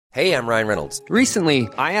Hey, I'm Ryan Reynolds. Recently,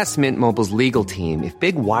 I asked Mint Mobile's legal team if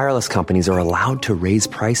big wireless companies are allowed to raise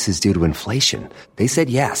prices due to inflation. They said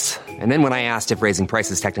yes. And then when I asked if raising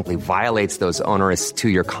prices technically violates those onerous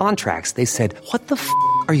two-year contracts, they said, "What the f***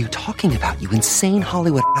 are you talking about, you insane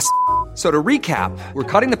Hollywood ass?" So to recap, we're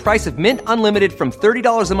cutting the price of Mint Unlimited from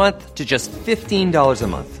 $30 a month to just $15 a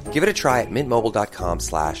month. Give it a try at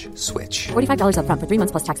mintmobile.com/switch. $45 up front for 3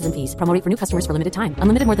 months plus taxes and fees. Promo rate for new customers for limited time.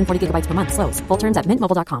 Unlimited more than 40 gigabytes per month. Slows full terms at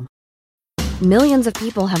mintmobile.com. Millions of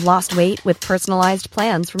people have lost weight with personalized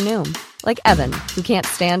plans from Noom. Like Evan, who can't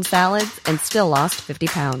stand salads and still lost 50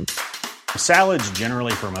 pounds. Salads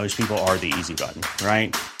generally for most people are the easy button,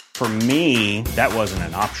 right? For me, that wasn't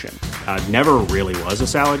an option. I never really was a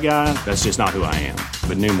salad guy. That's just not who I am.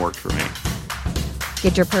 But Noom worked for me.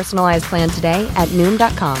 Get your personalized plan today at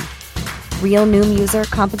Noom.com. Real Noom user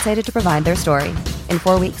compensated to provide their story. In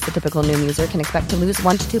 4 weeks, the typical Noom user can expect to lose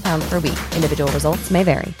 1 to 2 pounds per week. Individual results may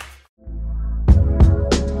vary.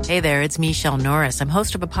 Hey there, it's Michelle Norris. I'm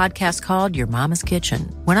host of a podcast called Your Mama's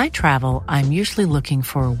Kitchen. When I travel, I'm usually looking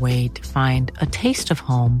for a way to find a taste of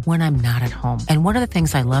home when I'm not at home. And one of the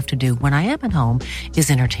things I love to do when I am at home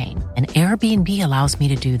is entertain. And Airbnb allows me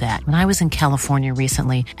to do that. When I was in California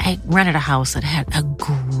recently, I rented a house that had a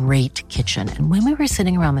great kitchen. And when we were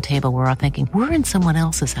sitting around the table, we were all thinking, we're in someone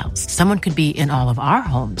else's house. Someone could be in all of our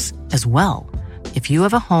homes as well. If you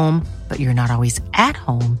have a home, but you're not always at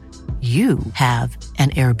home, you have an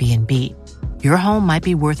Airbnb. Your home might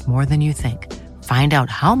be worth more than you think. Find out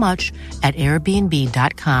how much at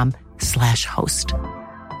airbnb.com/host.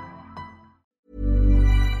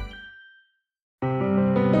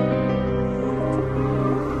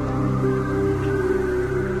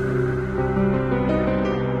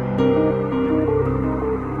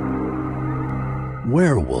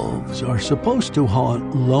 Werewolves are supposed to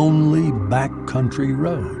haunt lonely backcountry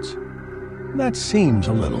roads. That seems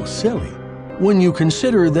a little silly when you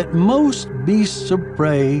consider that most beasts of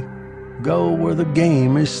prey go where the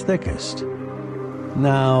game is thickest.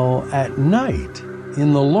 Now, at night,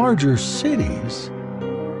 in the larger cities,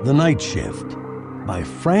 The Night Shift by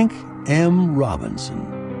Frank M. Robinson.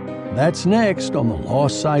 That's next on the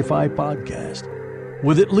Lost Sci-Fi Podcast,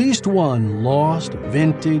 with at least one lost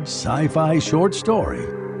vintage sci-fi short story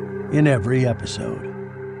in every episode.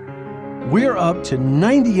 We're up to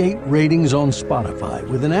 98 ratings on Spotify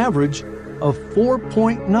with an average of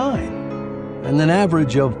 4.9 and an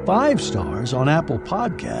average of 5 stars on Apple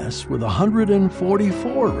Podcasts with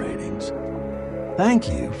 144 ratings. Thank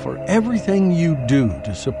you for everything you do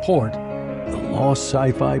to support the Lost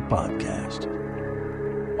Sci-Fi Podcast.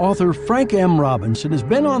 Author Frank M. Robinson has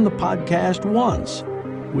been on the podcast once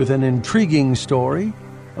with an intriguing story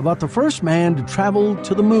about the first man to travel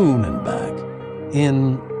to the moon and back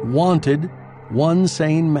in Wanted, One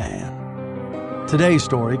Sane Man. Today's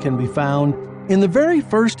story can be found in the very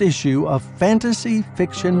first issue of Fantasy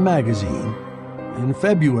Fiction magazine in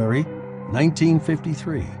February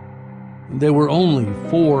 1953. There were only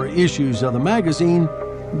 4 issues of the magazine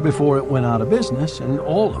before it went out of business, and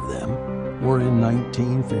all of them were in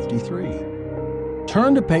 1953.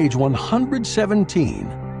 Turn to page 117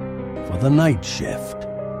 for The Night Shift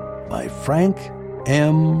by Frank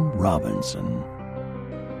M. Robinson.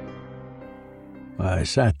 I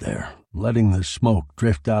sat there, letting the smoke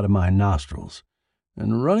drift out of my nostrils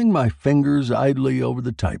and running my fingers idly over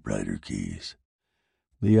the typewriter keys.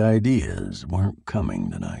 The ideas weren't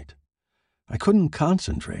coming tonight. I couldn't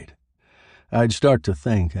concentrate. I'd start to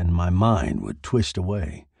think, and my mind would twist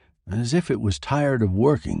away, as if it was tired of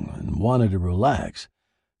working and wanted to relax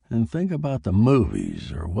and think about the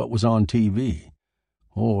movies or what was on TV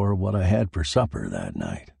or what I had for supper that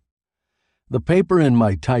night. The paper in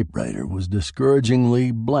my typewriter was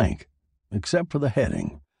discouragingly blank, except for the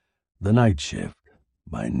heading, The Night Shift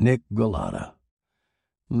by Nick Galata.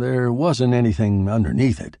 There wasn't anything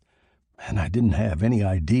underneath it, and I didn't have any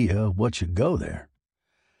idea what should go there.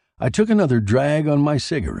 I took another drag on my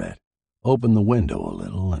cigarette, opened the window a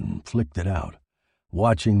little, and flicked it out,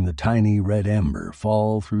 watching the tiny red ember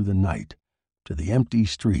fall through the night to the empty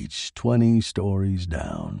streets 20 stories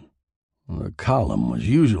down. The column was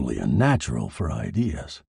usually a natural for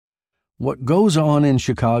ideas. What goes on in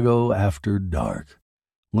Chicago after dark,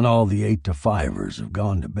 when all the 8-to-5ers have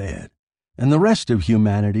gone to bed, and the rest of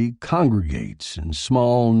humanity congregates in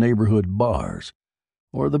small neighborhood bars,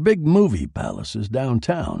 or the big movie palaces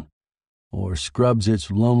downtown, or scrubs its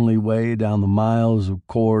lonely way down the miles of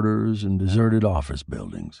corridors and deserted office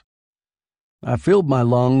buildings. I filled my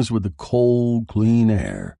lungs with the cold, clean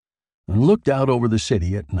air and looked out over the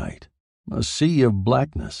city at night. A sea of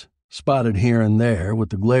blackness, spotted here and there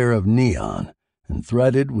with the glare of neon and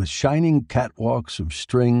threaded with shining catwalks of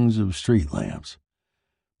strings of street lamps.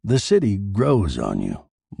 The city grows on you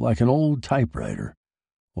like an old typewriter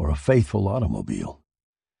or a faithful automobile.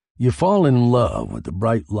 You fall in love with the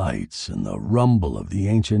bright lights and the rumble of the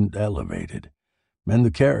ancient elevated and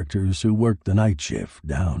the characters who work the night shift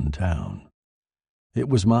downtown. It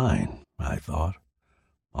was mine, I thought,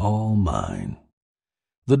 all mine.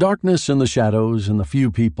 The darkness and the shadows and the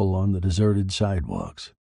few people on the deserted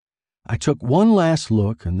sidewalks. I took one last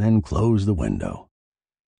look and then closed the window.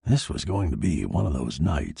 This was going to be one of those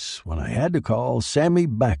nights when I had to call Sammy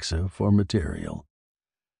Baxa for material.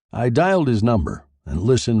 I dialed his number and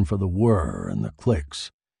listened for the whir and the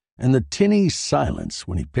clicks and the tinny silence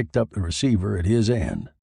when he picked up the receiver at his end.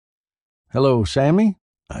 "Hello, Sammy,"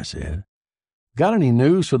 I said. "Got any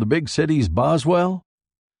news for the big city's Boswell?"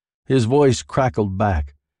 His voice crackled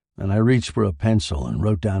back, and I reached for a pencil and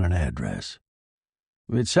wrote down an address.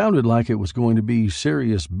 It sounded like it was going to be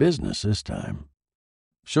serious business this time.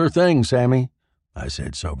 "Sure thing, Sammy," I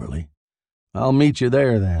said soberly. "I'll meet you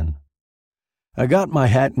there then." I got my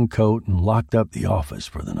hat and coat and locked up the office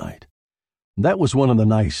for the night. That was one of the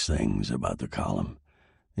nice things about the column.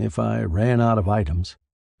 If I ran out of items,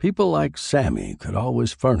 people like Sammy could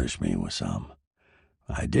always furnish me with some.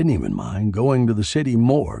 I didn't even mind going to the city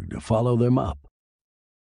morgue to follow them up.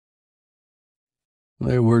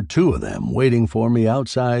 There were 2 of them waiting for me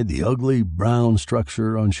outside the ugly brown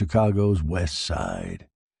structure on Chicago's west side.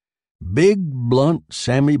 Big, blunt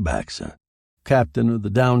Sammy Baxa, captain of the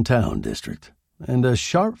downtown district, and a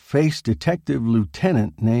sharp-faced detective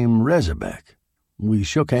lieutenant named Rezebek. We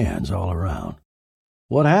shook hands all around.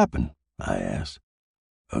 "What happened?" I asked.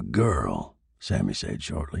 "A girl," Sammy said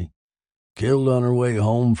shortly. "Killed on her way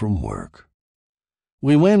home from work."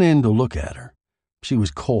 We went in to look at her. She was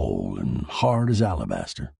cold and hard as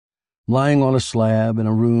alabaster, lying on a slab in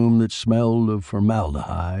a room that smelled of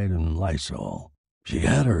formaldehyde and Lysol. "She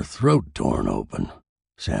had her throat torn open,"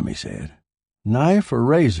 Sammy said. "Knife or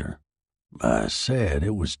razor?" "I said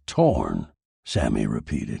it was torn," Sammy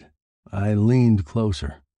repeated. I leaned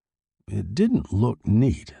closer. It didn't look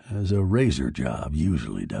neat, as a razor job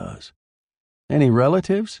usually does. "Any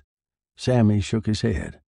relatives?" Sammy shook his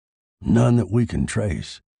head. "None that we can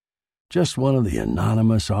trace. Just one of the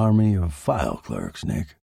anonymous army of file clerks,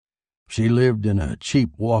 Nick. She lived in a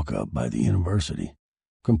cheap walk-up by the university,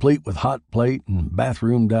 complete with hot plate and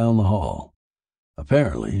bathroom down the hall.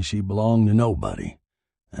 Apparently she belonged to nobody,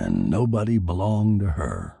 and nobody belonged to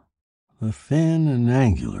her. The thin and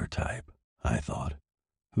angular type, I thought,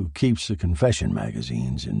 who keeps the confession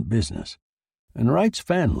magazines in business and writes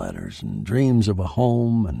fan letters and dreams of a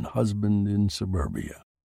home and husband in suburbia.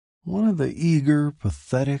 One of the eager,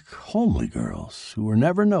 pathetic, homely girls who were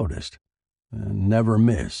never noticed and never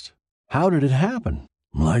missed. How did it happen?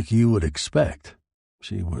 Like you would expect.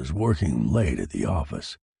 She was working late at the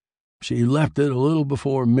office. She left it a little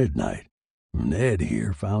before midnight, and Ed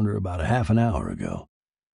here found her about a half an hour ago.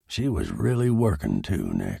 She was really working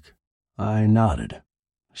too, Nick. I nodded.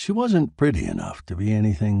 She wasn't pretty enough to be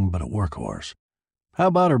anything but a workhorse. How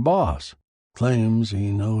about her boss? Claims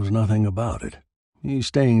he knows nothing about it. He's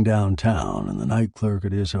staying downtown, and the night clerk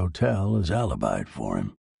at his hotel has alibied for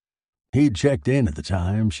him. He'd checked in at the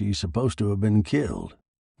time she's supposed to have been killed.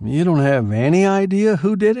 You don't have any idea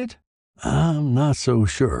who did it? I'm not so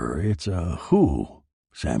sure it's a who,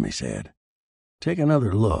 Sammy said. Take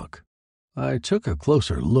another look. I took a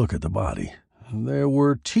closer look at the body. There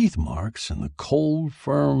were teeth marks in the cold,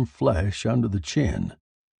 firm flesh under the chin.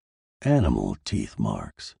 Animal teeth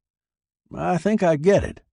marks. I think I get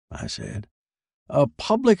it, I said. A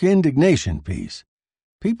public indignation piece.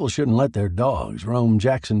 People shouldn't let their dogs roam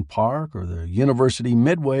Jackson Park or the University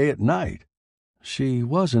Midway at night. She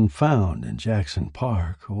wasn't found in Jackson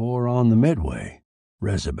Park or on the Midway,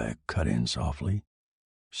 Rezebek cut in softly.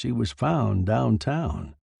 She was found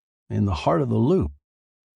downtown, in the heart of the Loop,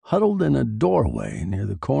 huddled in a doorway near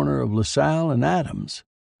the corner of LaSalle and Adams.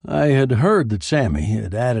 I had heard that Sammy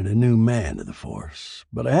had added a new man to the force,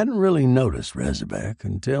 but I hadn't really noticed Rezebek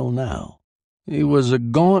until now. He was a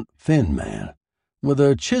gaunt, thin man, with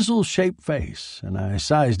a chisel-shaped face, and I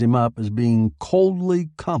sized him up as being coldly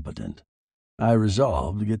competent. I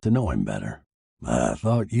resolved to get to know him better. I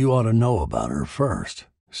thought you ought to know about her first,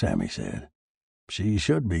 Sammy said. She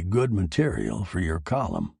should be good material for your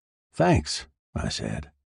column. Thanks, I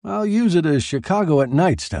said. I'll use it as Chicago at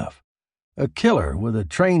night stuff. A killer with a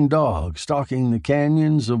trained dog stalking the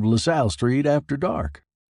canyons of LaSalle Street after dark.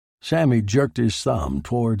 Sammy jerked his thumb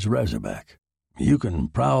towards Rezebek. You can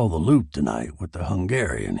prowl the Loop tonight with the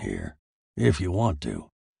Hungarian here, if you want to.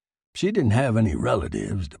 She didn't have any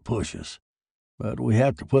relatives to push us. but we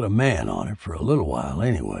have to put a man on it for a little while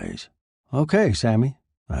anyways. Okay, Sammy,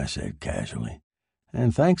 I said casually,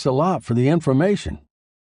 and thanks a lot for the information.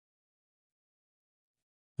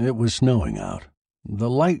 It was snowing out, the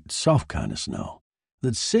light, soft kind of snow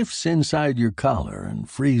that sifts inside your collar and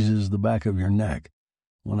freezes the back of your neck,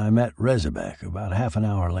 when I met Rezebek about half an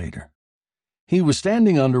hour later. He was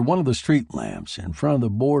standing under one of the street lamps in front of the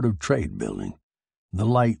Board of Trade building, the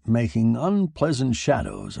light making unpleasant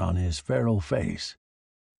shadows on his feral face.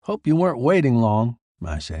 "Hope you weren't waiting long,"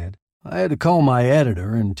 I said. "I had to call my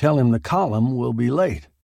editor and tell him the column will be late."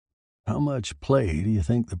 "How much play do you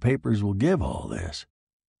think the papers will give all this?"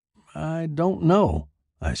 "I don't know,"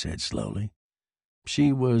 I said slowly.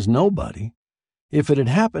 "She was nobody. If it had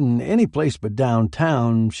happened any place but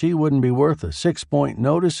downtown, she wouldn't be worth a 6-point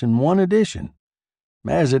notice in one edition.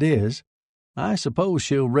 As it is, I suppose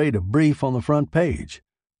she'll rate a brief on the front page,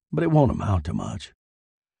 but it won't amount to much."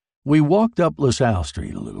 We walked up LaSalle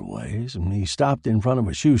Street a little ways, and he stopped in front of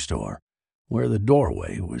a shoe store, where the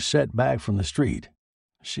doorway was set back from the street.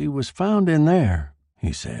 "She was found in there,"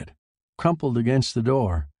 he said, "crumpled against the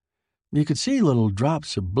door. You could see little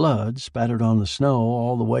drops of blood spattered on the snow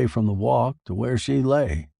all the way from the walk to where she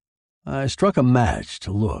lay." I struck a match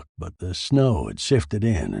to look, but the snow had sifted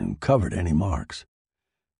in and covered any marks.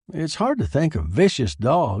 "It's hard to think of vicious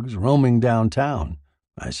dogs roaming downtown,"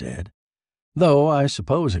 I said, "though I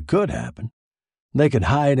suppose it could happen. They could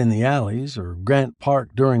hide in the alleys or Grant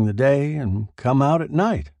Park during the day and come out at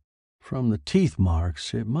night." "From the teeth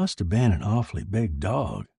marks, it must have been an awfully big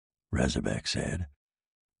dog," Rezebek said.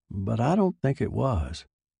 "But I don't think it was.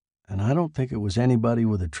 And I don't think it was anybody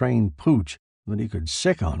with a trained pooch that he could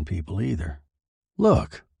sick on people either."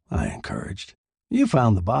 "Look," I encouraged, "you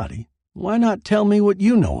found the body. Why not tell me what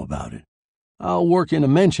you know about it? I'll work in a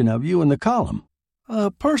mention of you in the column.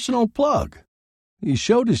 A personal plug." He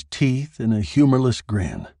showed his teeth in a humorless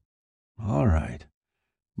grin. "All right.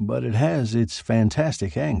 But it has its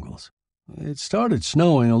fantastic angles. It started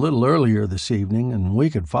snowing a little earlier this evening, and we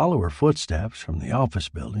could follow her footsteps from the office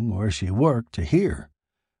building where she worked to here.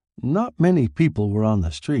 Not many people were on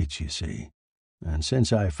the streets, you see, and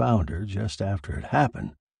since I found her just after it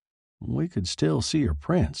happened, we could still see her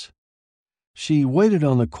prints. She waited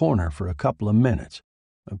on the corner for a couple of minutes,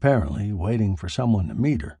 apparently waiting for someone to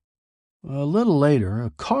meet her. A little later,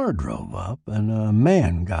 a car drove up and a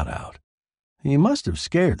man got out. He must have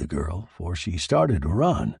scared the girl, for she started to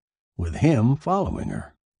run, with him following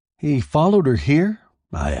her." "He followed her here?"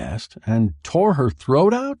 I asked, "and tore her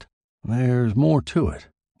throat out?" "There's more to it,"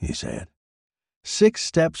 he said. 6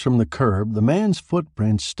 steps from the curb, the man's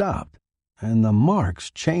footprints stopped, and the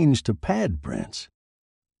marks changed to pad prints.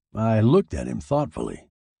 I looked at him thoughtfully.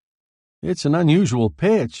 "It's an unusual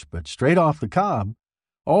pitch, but straight off the cob.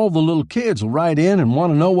 All the little kids will write in and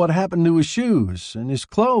want to know what happened to his shoes and his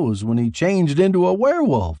clothes when he changed into a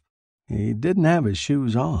werewolf." "He didn't have his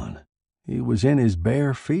shoes on. He was in his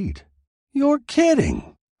bare feet." "You're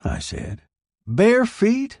kidding," I said. "Bare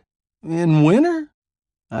feet? In winter?"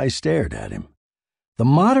 I stared at him. "The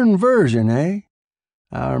modern version, eh?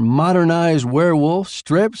 Our modernized werewolf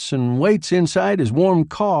strips and waits inside his warm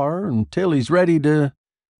car until he's ready to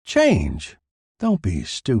change." "Don't be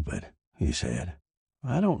stupid," he said.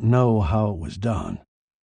 "I don't know how it was done,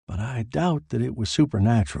 but I doubt that it was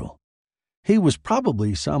supernatural. He was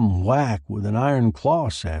probably some whack with an iron claw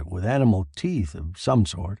set with animal teeth of some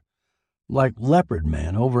sort, like leopard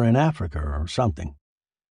men over in Africa or something.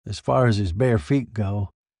 As far as his bare feet go,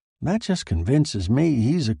 that just convinces me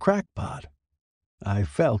he's a crackpot." I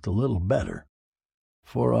felt a little better.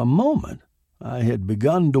 For a moment, I had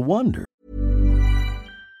begun to wonder.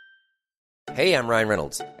 Hey, I'm Ryan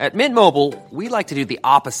Reynolds. At Mint Mobile, we like to do the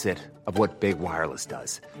opposite of what Big Wireless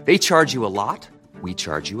does. They charge you a lot, we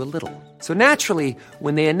charge you a little. So naturally,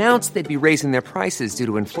 when they announced they'd be raising their prices due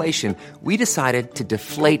to inflation, we decided to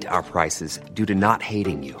deflate our prices due to not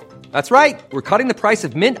hating you. That's right. We're cutting the price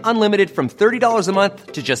of Mint Unlimited from $30 a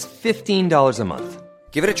month to just $15 a month.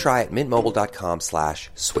 Give it a try at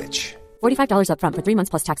mintmobile.com/switch. $45 up front for 3 months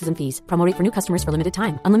plus taxes and fees. Promo rate for new customers for limited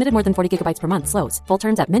time. Unlimited more than 40 gigabytes per month. Slows full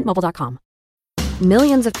terms at mintmobile.com.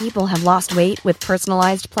 Millions of people have lost weight with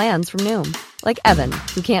personalized plans from Noom. Like Evan,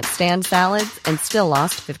 who can't stand salads and still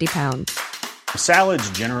lost 50 pounds.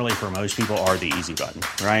 Salads generally for most people are the easy button,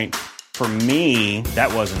 right? For me,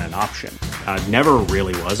 that wasn't an option. I never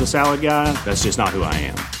really was a salad guy. That's just not who I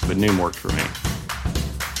am. But Noom worked for me.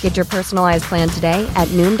 Get your personalized plan today at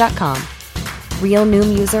Noom.com. Real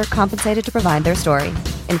Noom user compensated to provide their story.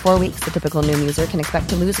 In 4 weeks, the typical Noom user can expect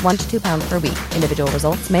to lose 1 to 2 pounds per week. Individual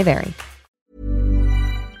results may vary.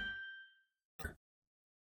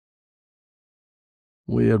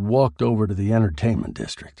 We had walked over to the entertainment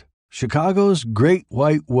district, Chicago's Great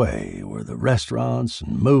White Way, where the restaurants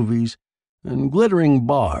and movies and glittering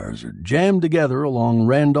bars are jammed together along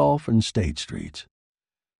Randolph and State Streets.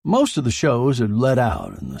 Most of the shows had let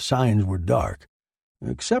out and the signs were dark,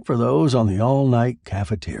 except for those on the all-night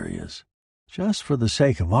cafeterias. Just for the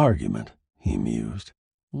sake of argument, he mused,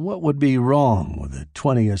 what would be wrong with a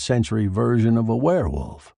 20th century version of a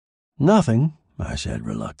werewolf? Nothing, I said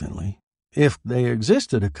reluctantly. If they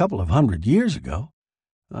existed a couple of 100 years ago,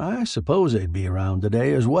 I suppose they'd be around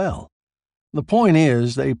today as well. The point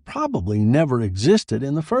is, they probably never existed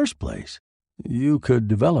in the first place. You could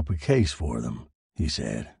develop a case for them, he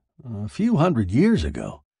said. A few 100 years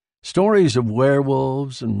ago, stories of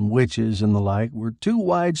werewolves and witches and the like were too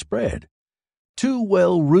widespread, too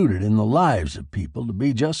well rooted in the lives of people to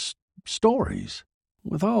be just stories.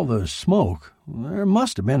 With all the smoke, there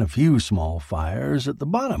must have been a few small fires at the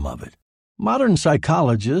bottom of it. Modern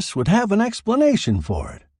psychologists would have an explanation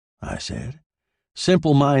for it, I said.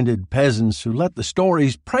 Simple-minded peasants who let the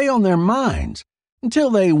stories prey on their minds until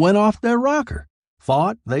they went off their rocker,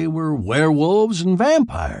 thought they were werewolves and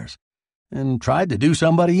vampires, and tried to do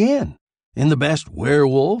somebody in the best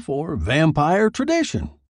werewolf or vampire tradition.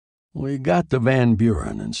 We got to Van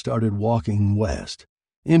Buren and started walking west,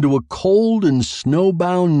 into a cold and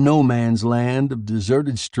snowbound no-man's land of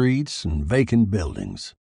deserted streets and vacant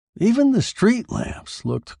buildings. Even the street lamps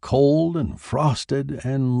looked cold and frosted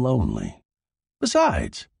and lonely.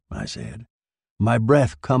 Besides, I said, my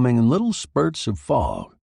breath coming in little spurts of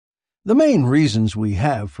fog, the main reasons we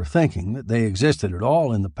have for thinking that they existed at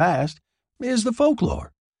all in the past is the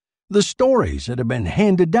folklore, the stories that have been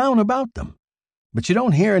handed down about them. But you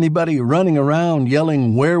don't hear anybody running around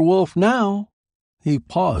yelling werewolf now. He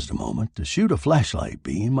paused a moment to shoot a flashlight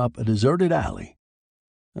beam up a deserted alley.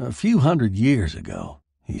 A few 100 years ago,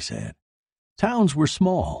 he said, towns were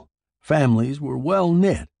small, families were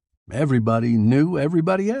well-knit, everybody knew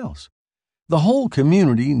everybody else. The whole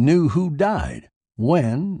community knew who died,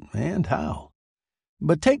 when, and how.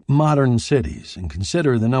 But take modern cities and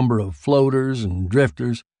consider the number of floaters and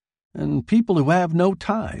drifters and people who have no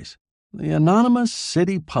ties. The anonymous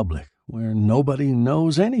city public where nobody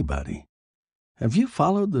knows anybody. Have you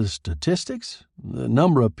followed the statistics? The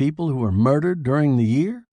number of people who were murdered during the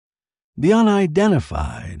year? The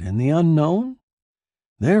unidentified and the unknown?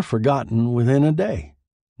 They're forgotten within a day.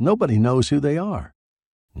 Nobody knows who they are.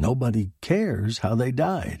 Nobody cares how they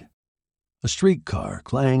died. A streetcar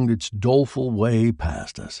clanged its doleful way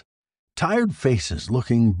past us, tired faces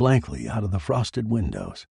looking blankly out of the frosted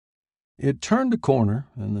windows. It turned a corner,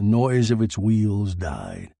 and the noise of its wheels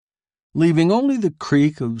died, leaving only the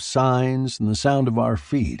creak of signs and the sound of our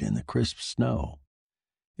feet in the crisp snow.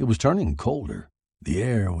 It was turning colder. The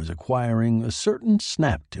air was acquiring a certain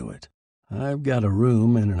snap to it. I've got a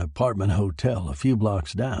room in an apartment hotel a few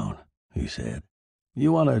blocks down, he said.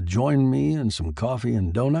 You want to join me in some coffee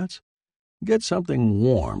and donuts? Get something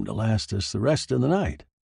warm to last us the rest of the night.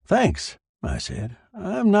 Thanks, I said.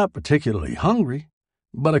 I'm not particularly hungry,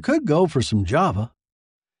 but I could go for some Java.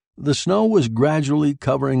 The snow was gradually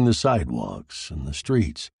covering the sidewalks and the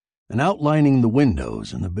streets and outlining the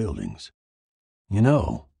windows and the buildings. You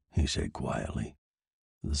know, he said quietly,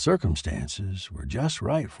 the circumstances were just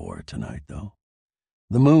right for it tonight, though.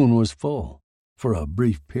 The moon was full. For a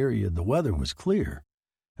brief period the weather was clear,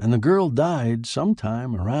 and the girl died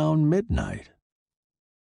sometime around midnight.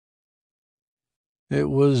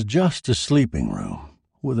 It was just a sleeping room,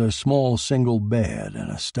 with a small single bed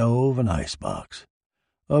and a stove and icebox.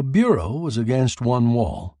 A bureau was against one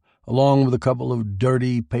wall, along with a couple of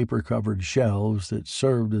dirty, paper-covered shelves that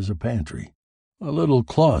served as a pantry. A little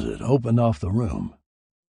closet opened off the room.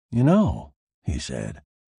 You know, he said,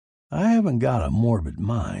 I haven't got a morbid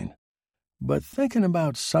mind, but thinking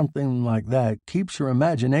about something like that keeps your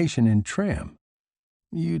imagination in trim.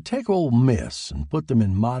 You take old myths and put them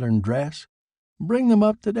in modern dress, bring them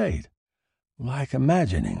up to date, like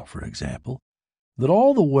imagining, for example, that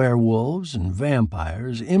all the werewolves and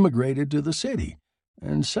vampires immigrated to the city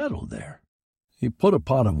and settled there. He put a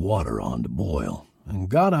pot of water on to boil and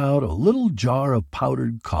got out a little jar of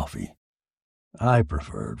powdered coffee. I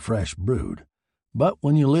preferred fresh brewed, but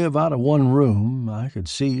when you live out of one room, I could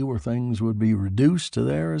see where things would be reduced to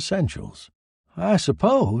their essentials. I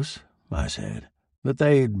suppose, I said, that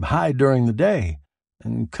they'd hide during the day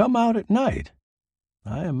and come out at night.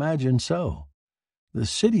 I imagine so. The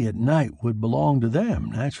city at night would belong to them,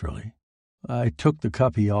 naturally. I took the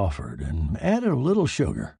cup he offered and added a little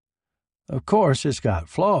sugar. Of course, it's got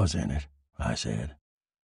flaws in it, I said.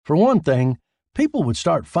 For one thing, people would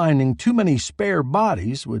start finding too many spare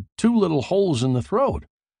bodies with too little holes in the throat,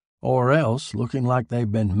 or else looking like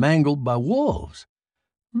they've been mangled by wolves.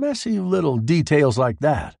 Messy little details like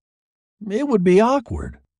that. It would be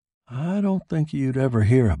awkward. I don't think you'd ever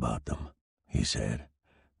hear about them, he said.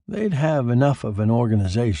 They'd have enough of an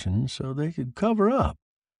organization so they could cover up,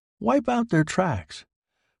 wipe out their tracks.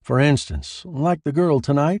 For instance, like the girl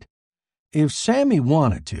tonight, if Sammy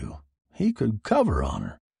wanted to, he could cover on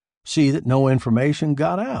her, see that no information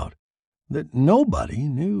got out, that nobody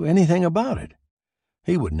knew anything about it.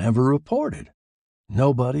 He would never report it.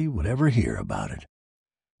 Nobody would ever hear about it.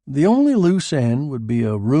 The only loose end would be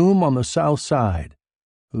a room on the south side,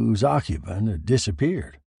 whose occupant had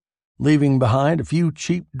disappeared, leaving behind a few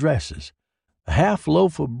cheap dresses, a half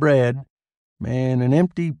loaf of bread, and an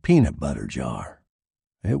empty peanut butter jar.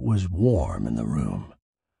 It was warm in the room.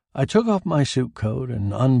 I took off my suit coat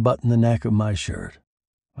and unbuttoned the neck of my shirt.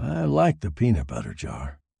 I like the peanut butter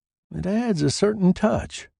jar. It adds a certain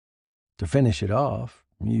touch. To finish it off,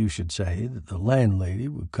 you should say that the landlady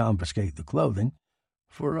would confiscate the clothing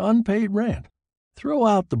for unpaid rent, throw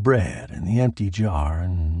out the bread in the empty jar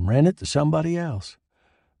and rent it to somebody else.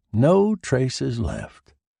 No traces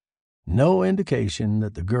left. No indication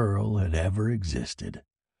that the girl had ever existed.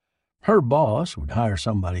 Her boss would hire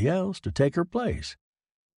somebody else to take her place.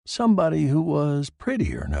 Somebody who was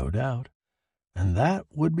prettier, no doubt. And that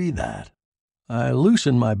would be that. I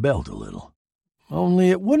loosened my belt a little. Only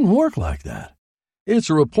it wouldn't work like that. It's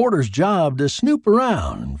a reporter's job to snoop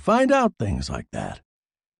around and find out things like that.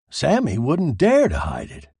 Sammy wouldn't dare to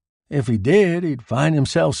hide it. If he did, he'd find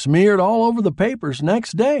himself smeared all over the papers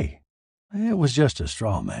next day. It was just a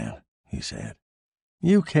straw man, he said.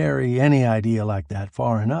 You carry any idea like that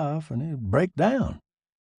far enough and it'd break down.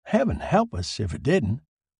 Heaven help us if it didn't.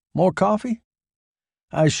 More coffee?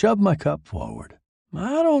 I shoved my cup forward.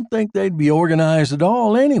 I don't think they'd be organized at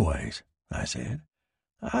all anyways, I said.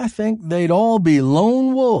 I think they'd all be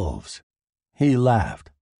lone wolves. He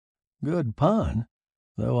laughed. Good pun,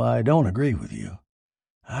 though I don't agree with you.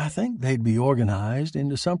 I think they'd be organized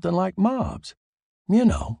into something like mobs. You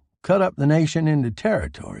know, cut up the nation into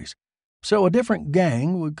territories, so a different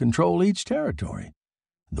gang would control each territory.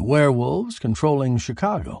 The werewolves controlling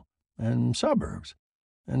Chicago and suburbs,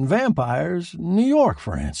 and vampires New York,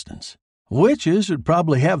 for instance. Witches would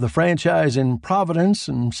probably have the franchise in Providence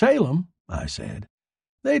and Salem, I said.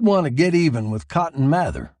 They'd want to get even with Cotton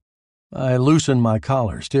Mather. I loosened my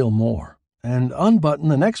collar still more and unbuttoned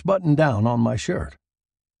the next button down on my shirt.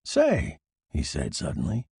 Say, he said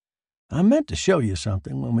suddenly, I meant to show you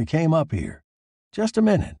something when we came up here. Just a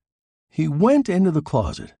minute. He went into the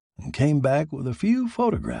closet and came back with a few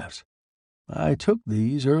photographs. I took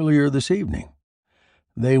these earlier this evening.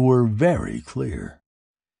 They were very clear.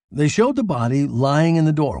 They showed the body lying in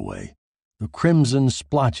the doorway, the crimson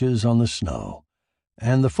splotches on the snow,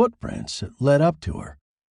 and the footprints that led up to her,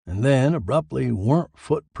 and then abruptly weren't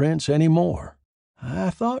footprints any more. I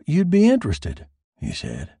thought you'd be interested, he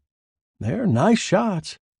said. They're nice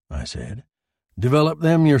shots, I said. Develop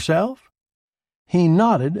them yourself? He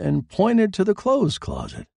nodded and pointed to the clothes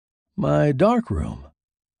closet. My dark room.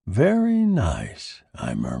 Very nice,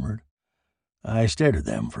 I murmured. I stared at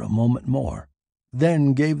them for a moment more,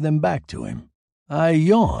 then gave them back to him. I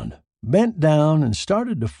yawned, bent down, and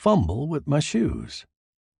started to fumble with my shoes.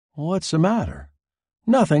 What's the matter?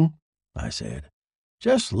 Nothing, I said.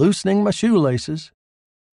 Just loosening my shoelaces.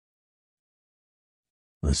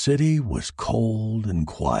 The city was cold and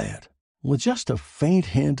quiet, with just a faint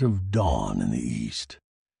hint of dawn in the east.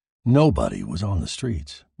 Nobody was on the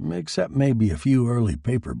streets, except maybe a few early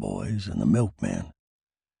paper boys and the milkman.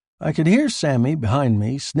 I could hear Sammy behind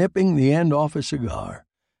me snipping the end off a cigar,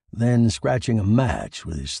 then scratching a match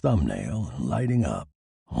with his thumbnail and lighting up.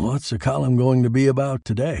 What's the column going to be about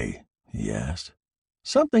today? He asked.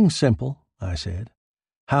 Something simple, I said.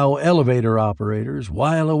 How elevator operators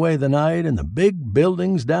while away the night in the big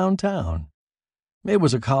buildings downtown. It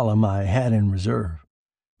was a column I had in reserve.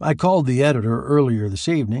 I called the editor earlier this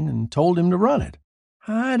evening and told him to run it.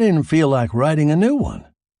 I didn't feel like writing a new one.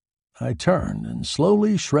 I turned and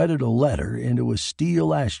slowly shredded a letter into a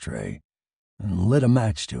steel ashtray and lit a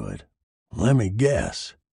match to it. Let me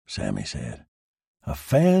guess, Sammy said. A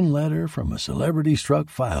fan letter from a celebrity-struck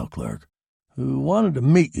file clerk who wanted to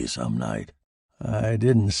meet you some night. I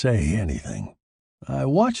didn't say anything. I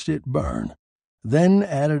watched it burn, then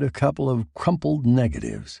added a couple of crumpled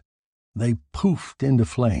negatives. They poofed into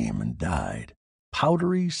flame and died,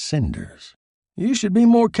 powdery cinders. You should be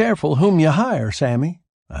more careful whom you hire, Sammy,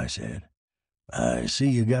 I said. I see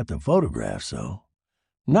you got the photographs, though.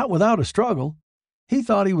 Not without a struggle. He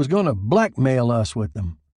thought he was going to blackmail us with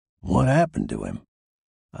them. What happened to him?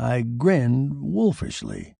 I grinned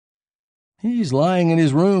wolfishly. He's lying in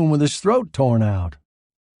his room with his throat torn out."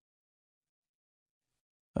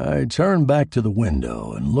 I turned back to the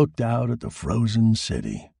window and looked out at the frozen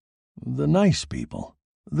city. The nice people,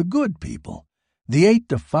 the good people, the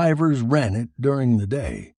 8-to-5ers ran it during the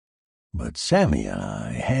day. But Sammy and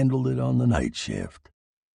I handled it on the night shift.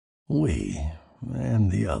 We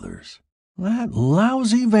and the others. "That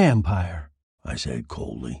lousy vampire," I said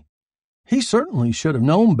coldly. "He certainly should have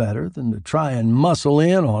known better than to try and muscle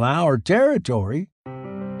in on our territory."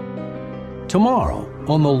 Tomorrow,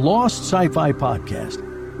 on the Lost Sci-Fi Podcast,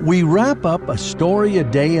 we wrap up a story a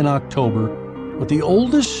day in October with the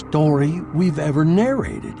oldest story we've ever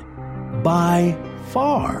narrated, by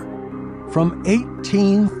far, from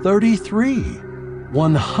 1833,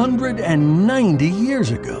 190 years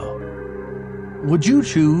ago. Would you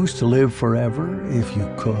choose to live forever if you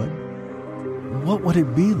could? What would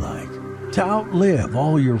it be like to outlive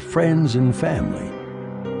all your friends and family,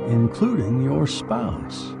 including your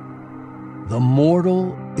spouse? The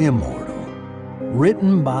Mortal Immortal,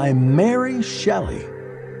 written by Mary Shelley.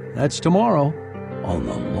 That's tomorrow on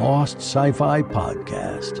the Lost Sci-Fi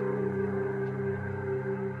Podcast.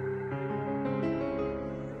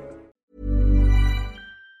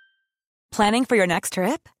 Planning for your next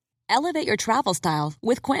trip? Elevate your travel style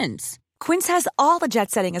with Quince. Quince has all the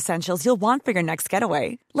jet-setting essentials you'll want for your next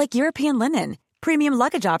getaway, like European linen, premium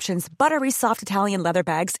luggage options, buttery soft Italian leather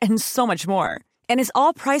bags, and so much more. And is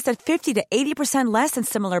all priced at 50 to 80% less than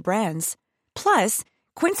similar brands. Plus,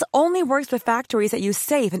 Quince only works with factories that use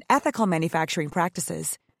safe and ethical manufacturing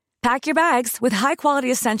practices. Pack your bags with high-quality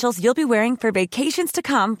essentials you'll be wearing for vacations to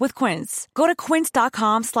come with Quince. Go to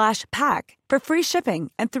quince.com/pack for free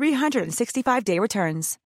shipping and 365-day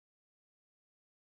returns.